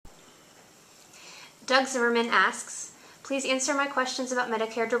Doug Zimmerman asks, please answer my questions about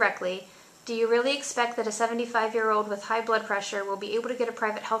Medicare directly. Do you really expect that a 75-year-old with high blood pressure will be able to get a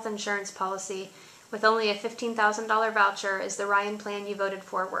private health insurance policy with only a $15,000 voucher as the Ryan plan you voted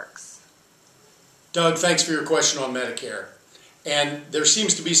for works? Doug, thanks for your question on Medicare. And there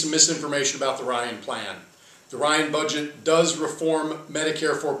seems to be some misinformation about the Ryan plan. The Ryan budget does reform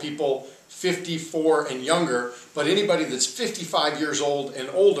Medicare for people 54 and younger, but anybody that's 55 years old and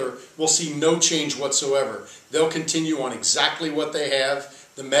older will see no change whatsoever. They'll continue on exactly what they have,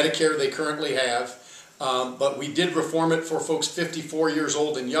 the Medicare they currently have, but we did reform it for folks 54 years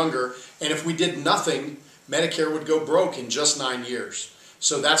old and younger, and if we did nothing, Medicare would go broke in just 9 years.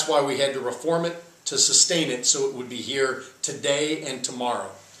 So that's why we had to reform it to sustain it so it would be here today and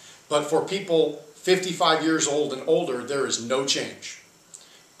tomorrow. But for people 55 years old and older, there is no change.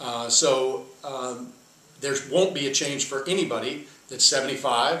 There won't be a change for anybody that's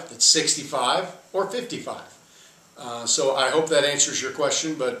 75, that's 65, or 55. So I hope that answers your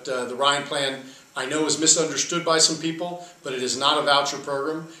question, but the Ryan plan I know is misunderstood by some people, but it is not a voucher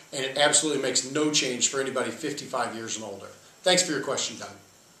program, and it absolutely makes no change for anybody 55 years and older. Thanks for your question, Doug.